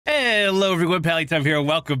Hello everyone, MFPallytime here, and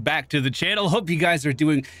welcome back to the channel. Hope you guys are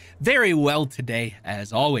doing very well today,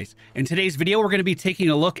 as always. In today's video, we're going to be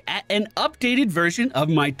taking a look at an updated version of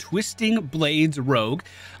my Twisting Blades Rogue.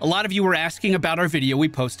 A lot of you were asking about our video we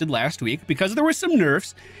posted last week because there were some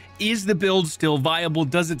nerfs. Is the build still viable?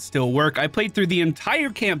 Does it still work? I played through the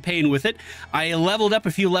entire campaign with it. I leveled up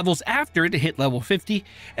a few levels after to hit level 50,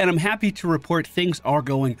 and I'm happy to report things are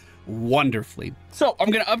going wonderfully. So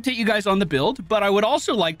I'm going to update you guys on the build, but I would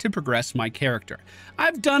also like to progress my character.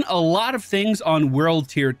 I've done a lot of things on World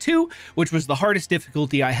Tier 2, which was the hardest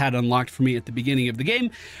difficulty I had unlocked for me at the beginning of the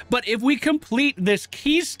game. But if we complete this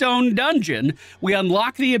Keystone dungeon, we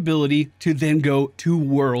unlock the ability to then go to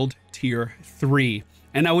World Tier 3.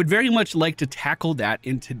 And I would very much like to tackle that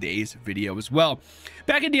in today's video as well.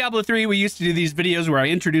 Back in Diablo 3, we used to do these videos where I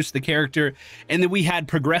introduced the character, and then we had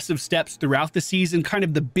progressive steps throughout the season, kind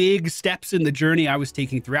of the big steps in the journey I was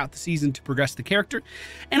taking throughout the season to progress the character.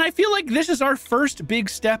 And I feel like this is our first big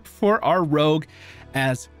step for our rogue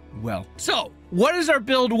as well. So what is our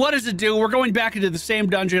build? What does it do? We're going back into the same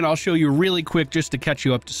dungeon. I'll show you really quick just to catch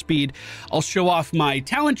you up to speed. I'll show off my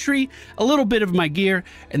talent tree, a little bit of my gear,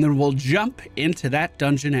 and then we'll jump into that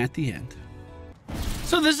dungeon at the end.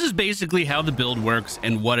 So this is basically how the build works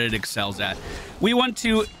and what it excels at. We want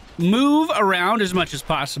to move around as much as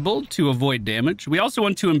possible to avoid damage. We also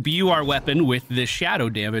want to imbue our weapon with this shadow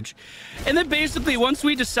damage. And then basically once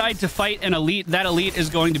we decide to fight an elite, that elite is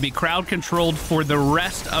going to be crowd controlled for the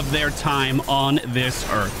rest of their time on this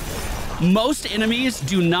earth. Most enemies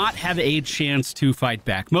do not have a chance to fight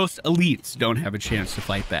back. Most elites don't have a chance to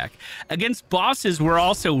fight back. Against bosses, we're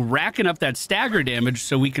also racking up that stagger damage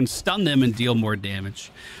so we can stun them and deal more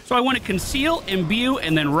damage. So I want to conceal, imbue,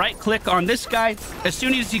 and then right-click on this guy. As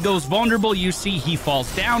soon as he goes vulnerable, you see he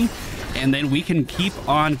falls down, and then we can keep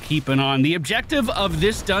on keeping on. The objective of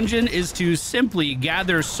this dungeon is to simply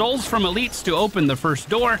gather souls from elites to open the first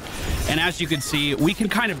door. And as you can see, we can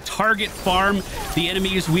kind of target farm the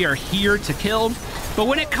enemies we are here to kill. But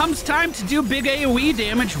when it comes time to do big AoE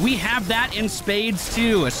damage, we have that in spades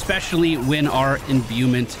too, especially when our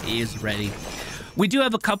imbuement is ready. We do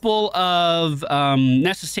have a couple of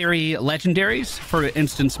necessary legendaries. For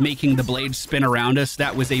instance, making the blades spin around us.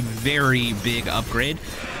 That was a very big upgrade.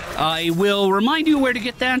 I will remind you where to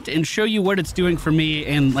get that and show you what it's doing for me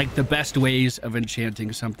and like the best ways of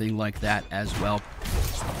enchanting something like that as well.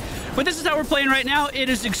 But this is how we're playing right now. It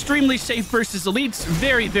is extremely safe versus elites,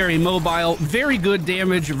 very, very mobile, very good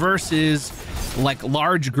damage versus like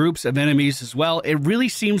large groups of enemies as well. It really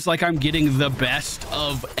seems like I'm getting the best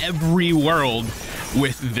of every world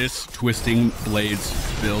with this Twisting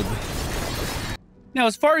Blades build. Now,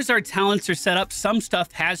 as far as our talents are set up, some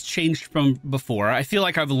stuff has changed from before. I feel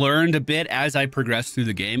like I've learned a bit as I progress through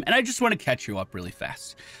the game, and I just want to catch you up really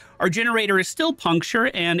fast. Our generator is still puncture,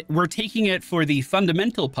 and we're taking it for the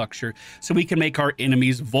fundamental puncture so we can make our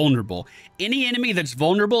enemies vulnerable. Any enemy that's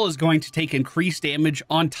vulnerable is going to take increased damage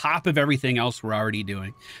on top of everything else we're already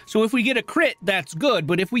doing. So if we get a crit, that's good,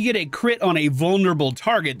 but if we get a crit on a vulnerable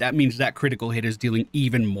target, that means that critical hit is dealing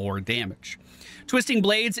even more damage. Twisting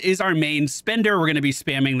Blades is our main spender. We're going to be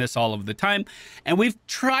spamming this all of the time. And we've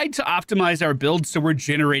tried to optimize our build so we're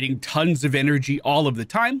generating tons of energy all of the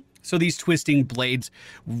time. So these Twisting Blades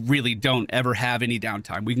really don't ever have any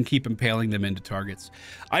downtime. We can keep impaling them into targets.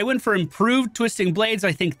 I went for improved Twisting Blades.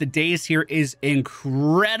 I think the daze here is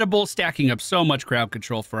incredible, stacking up so much crowd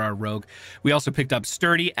control for our rogue. We also picked up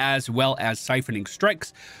Sturdy as well as Siphoning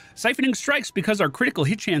Strikes. Siphoning Strikes, because our critical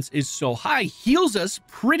hit chance is so high, heals us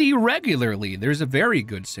pretty regularly. There's a very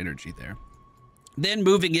good synergy there. Then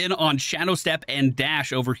moving in on Shadow Step and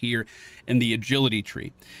Dash over here in the agility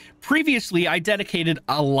tree. Previously, I dedicated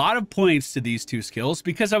a lot of points to these two skills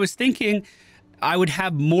because I was thinking I would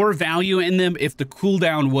have more value in them if the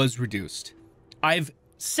cooldown was reduced. I've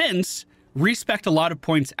since respec'd a lot of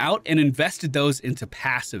points out and invested those into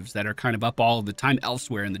passives that are kind of up all of the time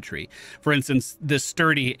elsewhere in the tree. For instance, the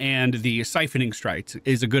Sturdy and the Siphoning Strikes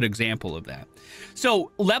is a good example of that.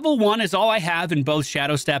 So level 1 is all I have in both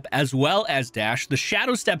Shadow Step as well as Dash. The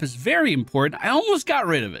Shadow Step is very important. I almost got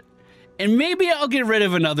rid of it. And maybe I'll get rid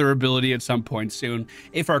of another ability at some point soon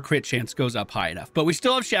if our crit chance goes up high enough. But we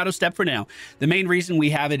still have Shadow Step for now. The main reason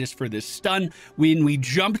we have it is for this stun. When we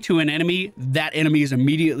jump to an enemy, that enemy is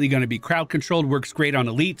immediately going to be crowd controlled. Works great on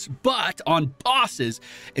elites, but on bosses,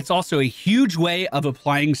 it's also a huge way of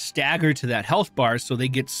applying stagger to that health bar so they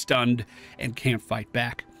get stunned and can't fight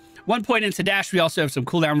back. 1 point into Dash, we also have some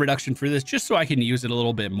cooldown reduction for this, just so I can use it a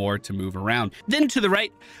little bit more to move around. Then to the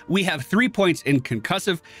right, we have 3 points in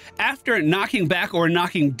Concussive. After knocking back or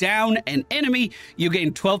knocking down an enemy, you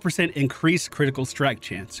gain 12% increased critical strike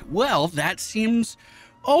chance. Well, that seems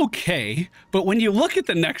okay, but when you look at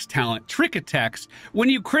the next talent, Trick Attacks, when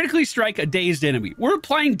you critically strike a dazed enemy, we're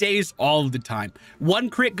applying daze all of the time. One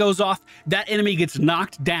crit goes off, that enemy gets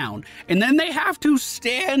knocked down, and then they have to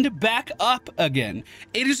stand back up again.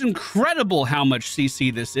 It is incredible how much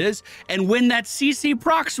CC this is, and when that CC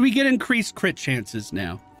procs, we get increased crit chances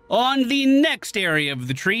now. On the next area of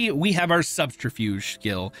the tree, we have our Subterfuge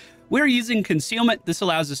skill. We're using Concealment. This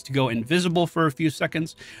allows us to go invisible for a few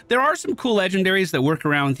seconds. There are some cool legendaries that work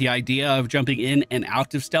around the idea of jumping in and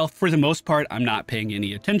out of stealth. For the most part, I'm not paying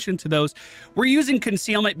any attention to those. We're using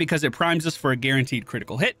Concealment because it primes us for a guaranteed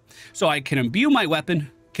critical hit. So I can imbue my weapon,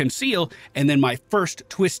 conceal, and then my first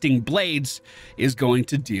Twisting Blades is going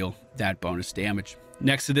to deal that bonus damage.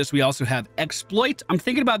 Next to this, we also have Exploit. I'm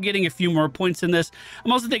thinking about getting a few more points in this.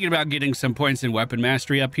 I'm also thinking about getting some points in Weapon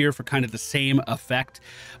Mastery up here for kind of the same effect.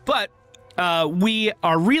 But we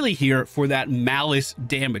are really here for that Malice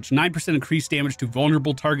damage. 9% increased damage to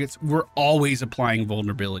vulnerable targets. We're always applying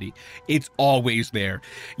vulnerability. It's always there.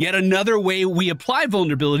 Yet another way we apply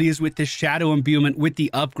vulnerability is with this Shadow Imbuement with the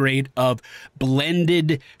upgrade of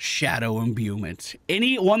Blended Shadow Imbuement.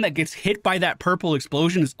 Anyone that gets hit by that purple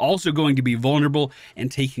explosion is also going to be vulnerable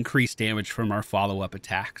and take increased damage from our follow-up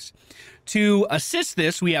attacks. To assist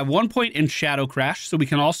this, we have 1 point in Shadow Crash, so we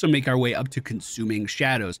can also make our way up to Consuming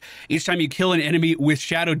Shadows. Each time you kill an enemy with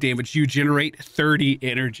shadow damage, you generate 30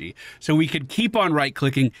 energy. So we could keep on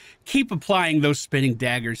right-clicking, keep applying those spinning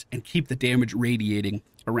daggers, and keep the damage radiating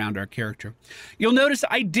around our character. You'll notice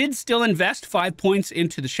I did still invest 5 points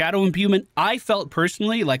into the Shadow Imbuement. I felt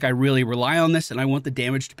personally like I really rely on this, and I want the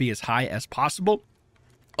damage to be as high as possible.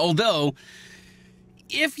 Although,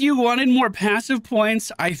 if you wanted more passive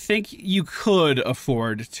points, I think you could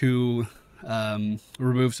afford to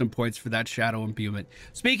remove some points for that Shadow Imbuement.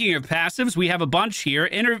 Speaking of passives, we have a bunch here.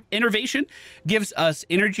 Innervation gives us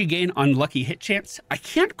energy gain on lucky hit chance. I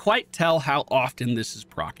can't quite tell how often this is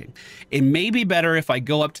proccing. It may be better if I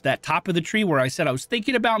go up to that top of the tree where I said I was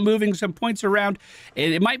thinking about moving some points around.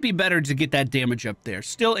 It might be better to get that damage up there.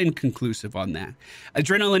 Still inconclusive on that.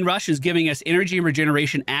 Adrenaline Rush is giving us energy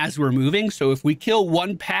regeneration as we're moving. So if we kill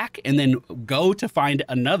one pack and then go to find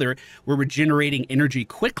another, we're regenerating energy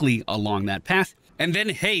quickly along that path. And then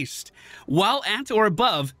Haste. While at or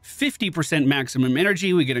above 50% maximum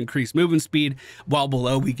energy, we get increased movement speed. While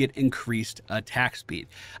below, we get increased attack speed.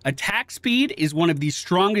 Attack speed is one of the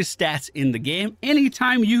strongest stats in the game.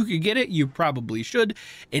 Anytime you could get it, you probably should.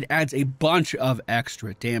 It adds a bunch of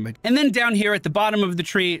extra damage. And then down here at the bottom of the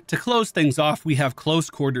tree, to close things off, we have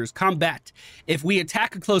Close Quarters Combat. If we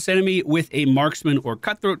attack a close enemy with a Marksman or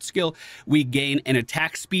Cutthroat skill, we gain an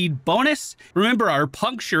attack speed bonus. Remember, our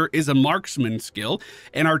Puncture is a Marksman skill,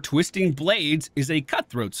 and our Twisting Blades is a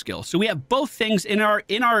Cutthroat skill. So we have both things in our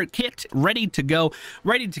kit ready to go,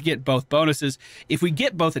 ready to get both bonuses. If we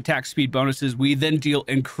get both attack speed bonuses, we then deal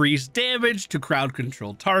increased damage to crowd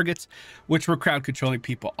controlled targets, which we're crowd controlling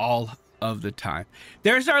people all of the time.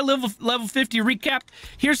 There's our level 50 recap.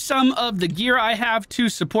 Here's some of the gear I have to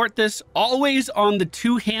support this. Always on the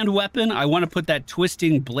two-hand weapon, I want to put that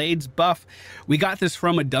Twisting Blades buff. We got this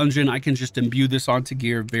from a dungeon. I can just imbue this onto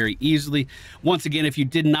gear very easily. Once again, if you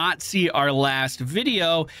did not see our last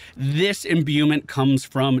video, this imbuement comes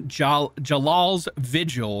from Jalal's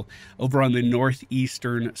Vigil over on the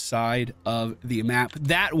northeastern side of the map.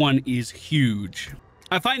 That one is huge.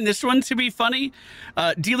 I find this one to be funny.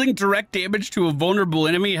 Dealing direct damage to a vulnerable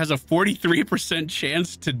enemy has a 43%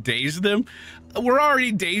 chance to daze them. We're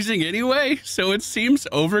already dazing anyway, so it seems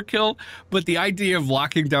overkill, but the idea of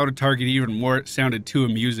locking down a target even more sounded too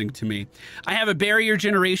amusing to me. I have a barrier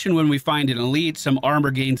generation when we find an elite, some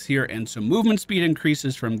armor gains here, and some movement speed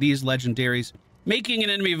increases from these legendaries. Making an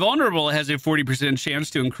enemy vulnerable has a 40% chance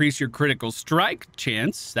to increase your critical strike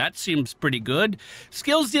chance. That seems pretty good.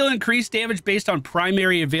 Skills deal increased damage based on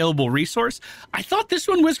primary available resource. I thought this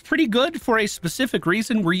one was pretty good for a specific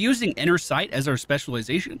reason. We're using Inner Sight as our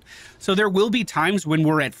specialization. So there will be times when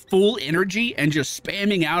we're at full energy and just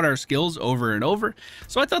spamming out our skills over and over.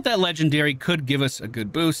 So I thought that legendary could give us a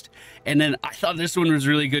good boost. And then I thought this one was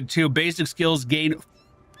really good too. Basic skills gain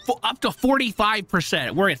up to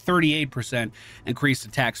 45%. We're at 38% increased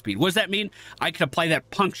attack speed. What does that mean? I can apply that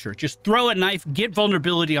Puncture. Just throw a knife, get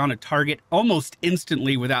vulnerability on a target almost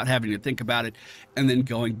instantly without having to think about it, and then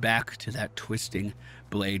going back to that Twisting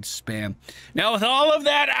Blade spam. Now, with all of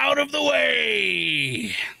that out of the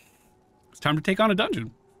way, it's time to take on a dungeon.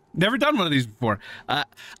 Never done one of these before.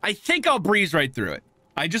 I think I'll breeze right through it.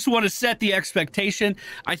 I just want to set the expectation.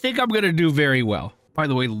 I think I'm going to do very well. By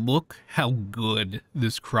the way, look how good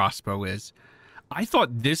this crossbow is. I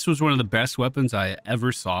thought this was one of the best weapons I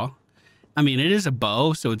ever saw. I mean, it is a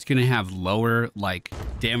bow, so it's going to have lower, like,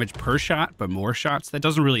 damage per shot, but more shots. That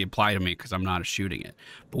doesn't really apply to me because I'm not shooting it.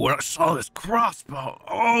 But when I saw this crossbow,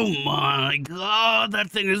 oh my god, that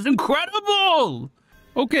thing is incredible!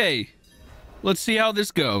 Okay, let's see how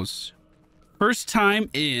this goes. First time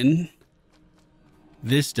in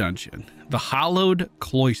this dungeon, the Hallowed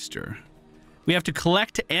Cloister. We have to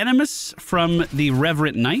collect animus from the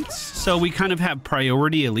Reverent Knights, so we kind of have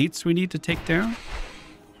priority elites we need to take down.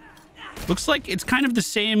 Looks like it's kind of the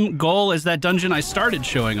same goal as that dungeon I started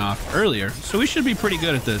showing off earlier, so we should be pretty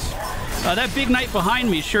good at this. That big knight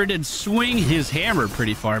behind me sure did swing his hammer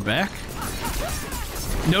pretty far back.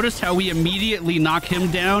 Notice how we immediately knock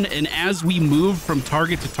him down, and as we move from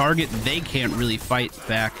target to target, they can't really fight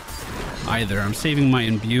back either. I'm saving my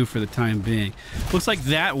imbue for the time being. Looks like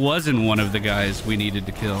that wasn't one of the guys we needed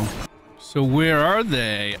to kill. So where are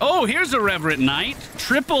they? Oh, here's a Reverent Knight.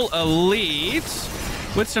 Triple elite.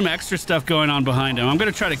 With some extra stuff going on behind him. I'm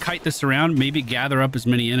going to try to kite this around, maybe gather up as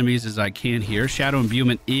many enemies as I can here. Shadow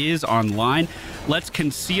Imbuement is online. Let's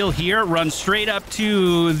conceal here, run straight up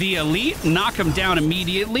to the elite, knock him down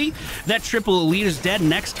immediately. That triple elite is dead.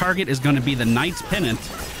 Next target is going to be the Knight's Pennant,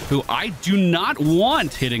 who I do not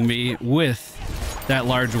want hitting me with that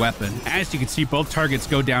large weapon. As you can see, both targets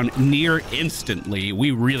go down near instantly.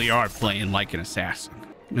 We really are playing like an assassin.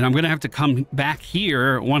 And I'm going to have to come back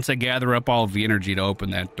here once I gather up all of the energy to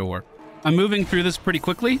open that door. I'm moving through this pretty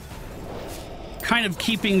quickly, kind of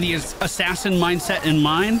keeping the assassin mindset in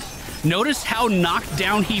mind. Notice how knocked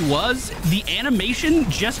down he was? The animation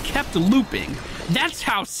just kept looping. That's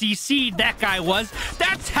how CC'd that guy was.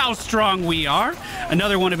 That's how strong we are.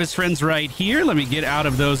 Another one of his friends right here. Let me get out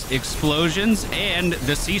of those explosions. And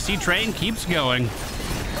the CC train keeps going.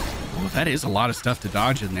 Oh, that is a lot of stuff to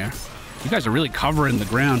dodge in there. You guys are really covering the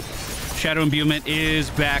ground. Shadow Imbuement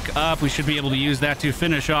is back up. We should be able to use that to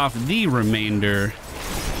finish off the remainder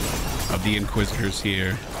of the Inquisitors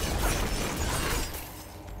here.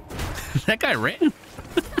 That guy ran.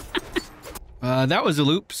 That was a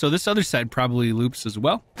loop, so this other side probably loops as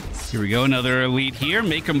well. Here we go, another elite here.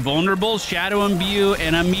 Make him vulnerable. Shadow Imbue,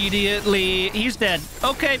 and immediately he's dead.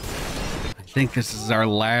 Okay. I think this is our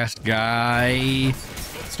last guy.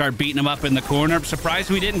 Start beating him up in the corner. I'm surprised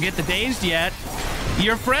we didn't get the dazed yet.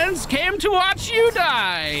 Your friends came to watch you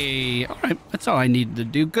die. All right, that's all I needed to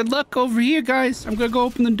do. Good luck over here, guys. I'm gonna go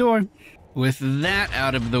open the door. With that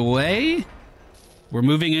out of the way, we're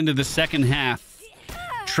moving into the second half.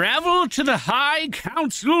 Travel to the High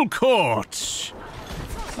Council Court.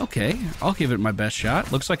 Okay, I'll give it my best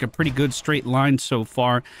shot. Looks like a pretty good straight line so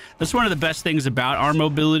far. That's one of the best things about our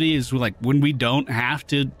mobility is like when we don't have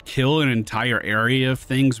to kill an entire area of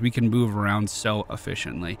things, we can move around so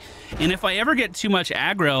efficiently. And if I ever get too much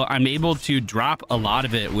aggro, I'm able to drop a lot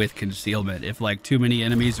of it with concealment. If like too many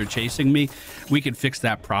enemies are chasing me, we can fix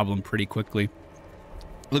that problem pretty quickly.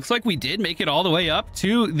 Looks like we did make it all the way up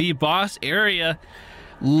to the boss area.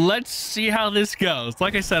 Let's see how this goes.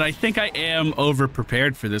 Like I said, I think I am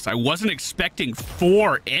over-prepared for this. I wasn't expecting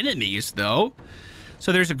 4 enemies, though.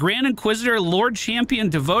 So there's a Grand Inquisitor, Lord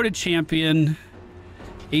Champion, Devoted Champion,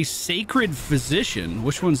 a Sacred Physician.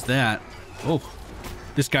 Which one's that? Oh,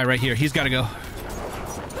 this guy right here. He's got to go.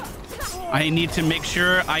 I need to make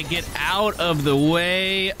sure I get out of the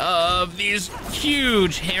way of these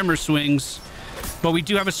huge hammer swings. But we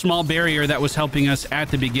do have a small barrier that was helping us at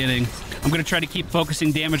the beginning. I'm going to try to keep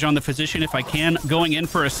focusing damage on the physician if I can. Going in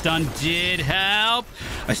for a stun did help.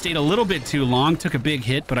 I stayed a little bit too long, took a big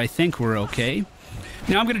hit, but I think we're okay.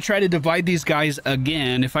 Now I'm going to try to divide these guys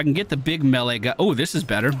again. If I can get the big melee guy. Oh, this is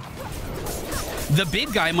better. The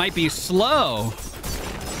big guy might be slow.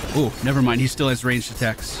 Oh, never mind. He still has ranged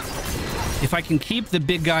attacks. If I can keep the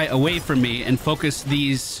big guy away from me and focus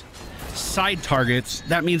these side targets,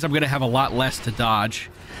 that means I'm going to have a lot less to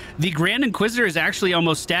dodge. The Grand Inquisitor is actually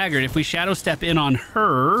almost staggered. If we shadow step in on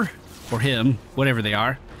her, or him, whatever they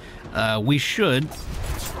are, we should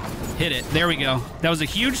hit it. There we go. That was a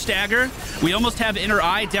huge stagger. We almost have inner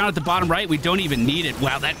eye down at the bottom right. We don't even need it.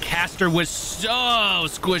 Wow, that caster was so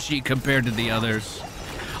squishy compared to the others.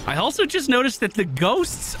 I also just noticed that the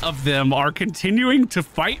ghosts of them are continuing to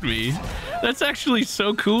fight me. That's actually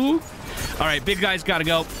so cool. All right, big guy's got to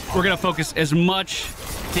go. We're going to focus as much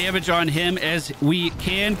damage on him as we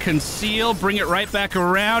can. Conceal, bring it right back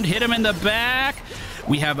around, hit him in the back.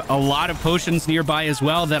 We have a lot of potions nearby as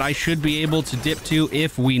well that I should be able to dip to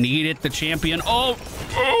if we need it. The champion,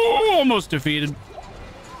 almost defeated.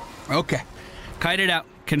 Okay, kite it out.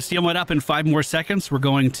 Concealment up in 5 more seconds. We're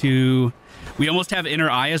going to... We almost have inner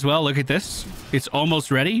eye as well. Look at this. It's almost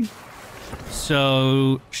ready.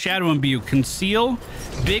 So, Shadow Imbue, Conceal.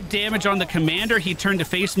 Big damage on the commander. He turned to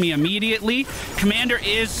face me immediately. Commander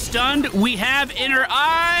is stunned. We have Inner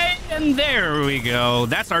Eye, and there we go.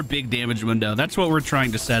 That's our big damage window. That's what we're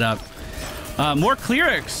trying to set up. More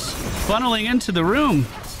clerics funneling into the room.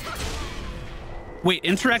 Wait,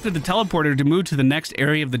 interact with the teleporter to move to the next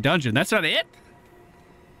area of the dungeon. That's not it?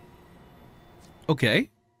 Okay.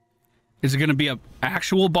 Is it going to be an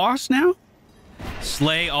actual boss now?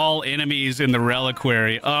 Slay all enemies in the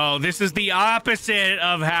reliquary. Oh, this is the opposite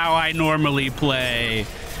of how I normally play.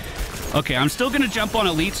 Okay, I'm still going to jump on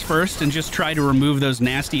elites first and just try to remove those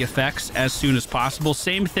nasty effects as soon as possible.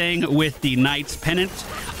 Same thing with the Knight's Pennant.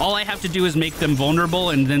 All I have to do is make them vulnerable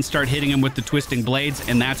and then start hitting them with the Twisting Blades,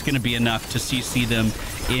 and that's going to be enough to CC them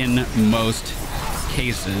in most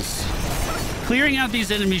cases. Clearing out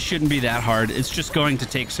these enemies shouldn't be that hard. It's just going to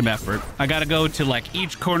take some effort. I got to go to like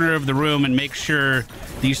each corner of the room and make sure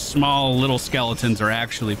these small little skeletons are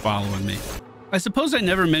actually following me. I suppose I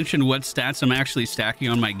never mentioned what stats I'm actually stacking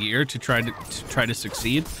on my gear to try to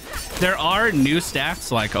succeed. There are new stats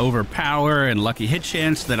like Overpower and Lucky Hit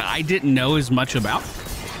Chance that I didn't know as much about.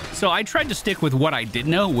 So I tried to stick with what I did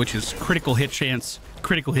know, which is critical hit chance,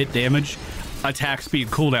 critical hit damage, attack speed,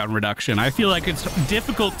 cooldown reduction. I feel like it's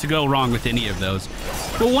difficult to go wrong with any of those.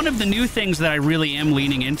 But one of the new things that I really am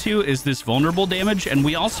leaning into is this vulnerable damage, and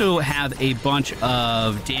we also have a bunch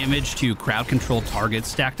of damage to crowd control targets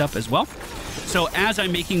stacked up as well. So as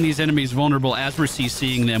I'm making these enemies vulnerable, as we're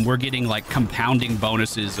CCing them, we're getting like compounding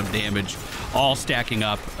bonuses of damage all stacking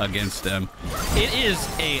up against them. It is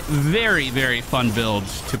a very, very fun build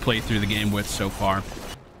to play through the game with so far.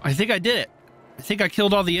 I think I did it. I think I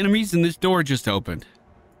killed all the enemies and this door just opened.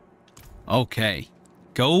 Okay.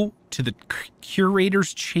 Go to the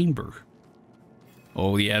curator's chamber.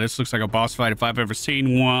 Oh yeah, this looks like a boss fight if I've ever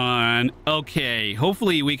seen one. Okay,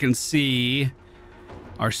 hopefully we can see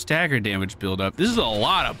our stagger damage build up. This is a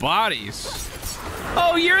lot of bodies.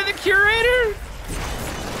 Oh, you're the curator?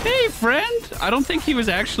 Hey, friend. I don't think he was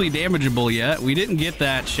actually damageable yet. We didn't get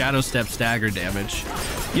that Shadow Step stagger damage.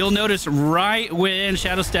 You'll notice right when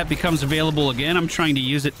Shadow Step becomes available again, I'm trying to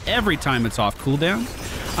use it every time it's off cooldown.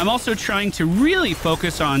 I'm also trying to really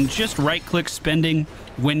focus on just right-click spending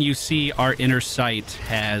when you see our inner sight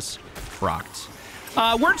has procced.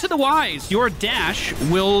 Word to the wise, your dash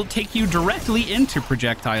will take you directly into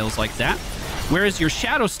projectiles like that, whereas your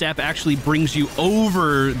Shadow Step actually brings you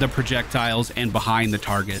over the projectiles and behind the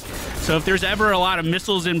target. So if there's ever a lot of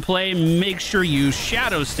missiles in play, make sure you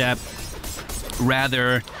Shadow Step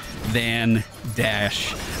rather than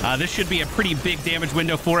dash. This should be a pretty big damage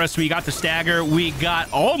window for us. We got the stagger. We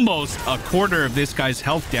got almost a quarter of this guy's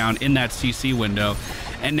health down in that CC window.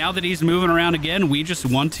 And now that he's moving around again, we just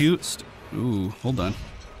want to... Ooh, hold on.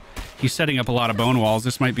 He's setting up a lot of bone walls.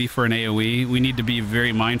 This might be for an AoE. We need to be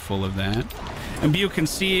very mindful of that. Imbue,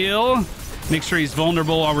 Conceal. Make sure he's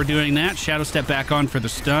vulnerable while we're doing that. Shadow Step back on for the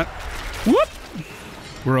stunt. Whoop!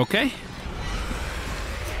 We're okay.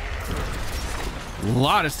 A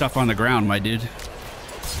lot of stuff on the ground, my dude.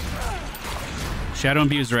 Shadow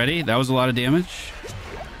Imbue's ready. That was a lot of damage.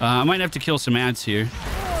 I might have to kill some ads here.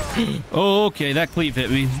 Oh, okay, that cleave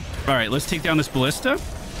hit me. All right, let's take down this ballista.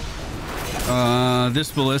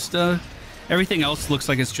 This ballista. Everything else looks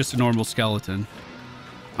like it's just a normal skeleton.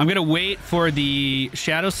 I'm gonna wait for the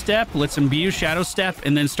Shadow Step. Let's imbue Shadow Step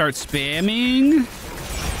and then start spamming.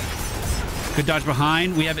 Good dodge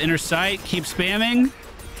behind. We have inner sight. Keep spamming.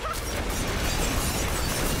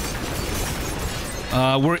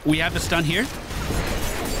 We have the stun here.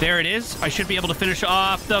 There it is. I should be able to finish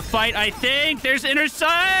off the fight, I think. There's inner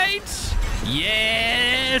sight.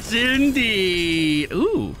 Yes, indeed.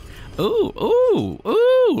 Ooh. Ooh, ooh,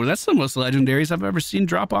 ooh. That's the most legendaries I've ever seen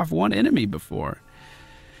drop off one enemy before.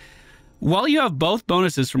 While you have both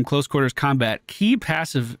bonuses from close quarters combat, key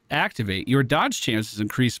passive activate, your dodge chances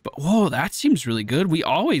increase. But whoa, that seems really good. We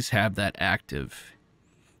always have that active.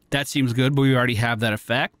 That seems good, but we already have that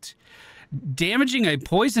effect. Damaging a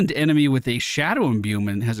poisoned enemy with a shadow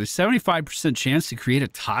imbuement has a 75% chance to create a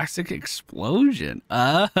toxic explosion.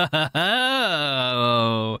 Oh.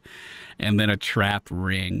 And then a trapped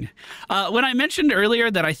ring. When I mentioned earlier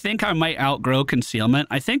that I think I might outgrow concealment,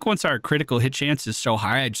 I think once our critical hit chance is so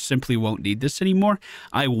high, I just simply won't need this anymore.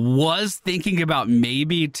 I was thinking about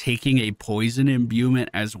maybe taking a poison imbuement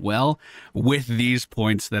as well with these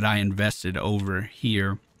points that I invested over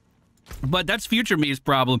here. But that's future me's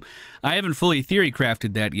problem. I haven't fully theory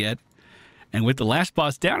crafted that yet. And with the last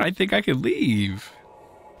boss down, I think I could leave.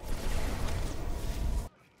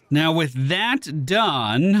 Now with that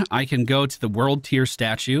done, I can go to the world tier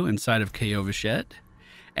statue inside of Kayovashet.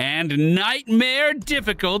 And Nightmare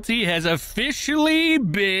difficulty has officially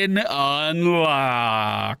been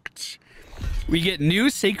unlocked. We get new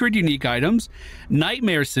sacred unique items.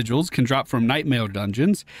 Nightmare sigils can drop from Nightmare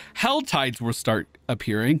dungeons. Hell tides will start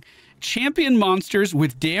appearing. Champion monsters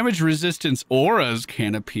with damage resistance auras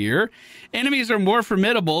can appear. Enemies are more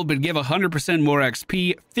formidable, but give 100% more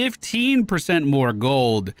XP, 15% more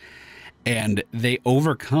gold. And they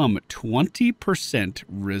overcome 20%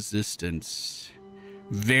 resistance.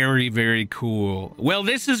 Very, very cool. Well,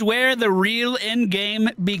 this is where the real end game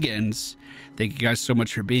begins. Thank you guys so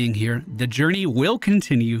much for being here. The journey will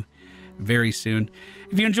continue very soon.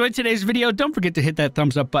 If you enjoyed today's video, don't forget to hit that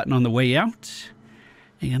thumbs up button on the way out.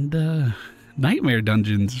 And Nightmare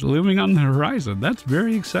dungeons looming on the horizon. That's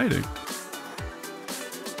very exciting.